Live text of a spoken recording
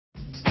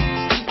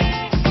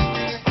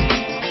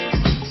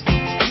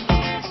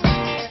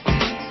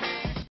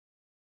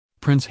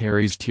Prince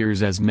Harry's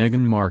tears as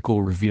Meghan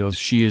Markle reveals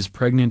she is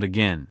pregnant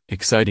again.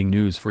 Exciting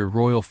news for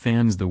royal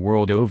fans the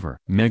world over.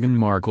 Meghan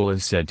Markle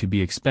is said to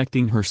be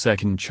expecting her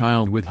second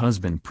child with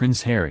husband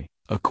Prince Harry,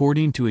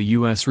 according to a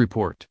U.S.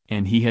 report.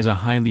 And he has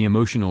a highly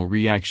emotional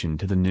reaction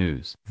to the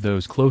news.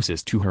 Those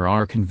closest to her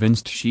are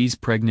convinced she's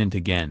pregnant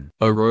again.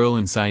 A royal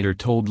insider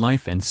told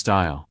Life and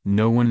Style.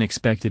 No one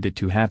expected it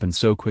to happen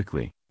so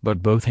quickly,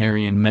 but both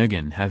Harry and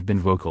Meghan have been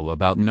vocal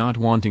about not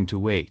wanting to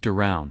wait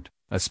around,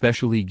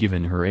 especially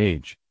given her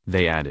age.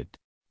 They added.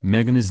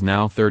 Meghan is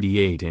now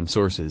 38 and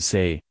sources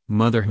say,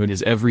 motherhood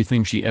is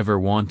everything she ever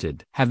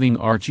wanted. Having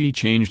Archie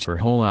changed her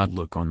whole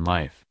outlook on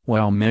life.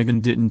 While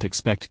Meghan didn't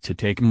expect to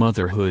take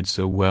motherhood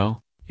so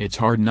well, it's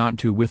hard not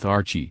to with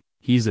Archie.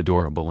 He's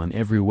adorable in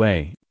every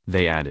way,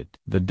 they added.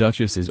 The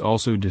Duchess is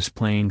also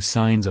displaying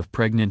signs of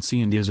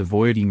pregnancy and is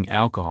avoiding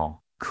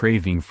alcohol,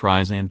 craving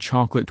fries and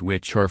chocolate,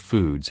 which are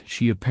foods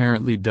she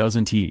apparently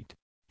doesn't eat.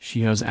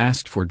 She has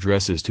asked for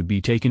dresses to be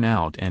taken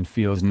out and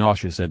feels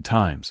nauseous at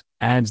times,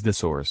 adds the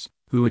source,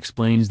 who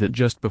explains that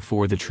just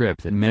before the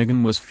trip that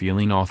Meghan was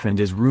feeling off and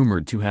is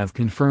rumored to have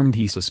confirmed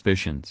his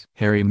suspicions.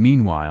 Harry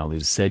meanwhile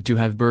is said to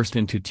have burst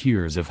into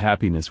tears of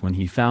happiness when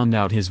he found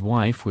out his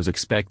wife was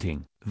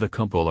expecting. The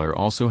couple are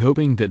also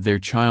hoping that their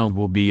child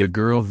will be a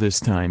girl this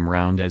time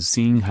round, as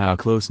seeing how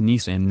close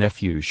niece and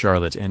nephew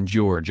Charlotte and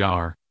George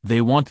are,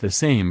 they want the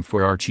same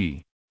for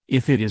Archie.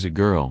 If it is a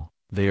girl,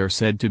 they are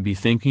said to be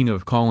thinking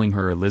of calling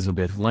her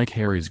Elizabeth like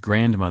Harry's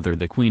grandmother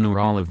the Queen, or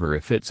Oliver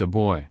if it's a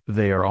boy.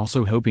 They are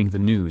also hoping the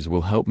news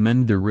will help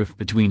mend the rift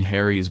between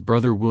Harry's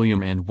brother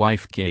William and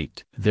wife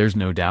Kate. There's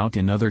no doubt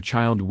another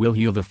child will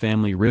heal the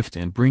family rift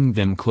and bring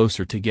them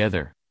closer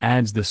together,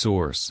 adds the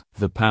source.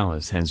 The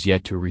palace has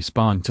yet to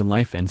respond to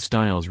Life and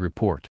Style's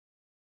report.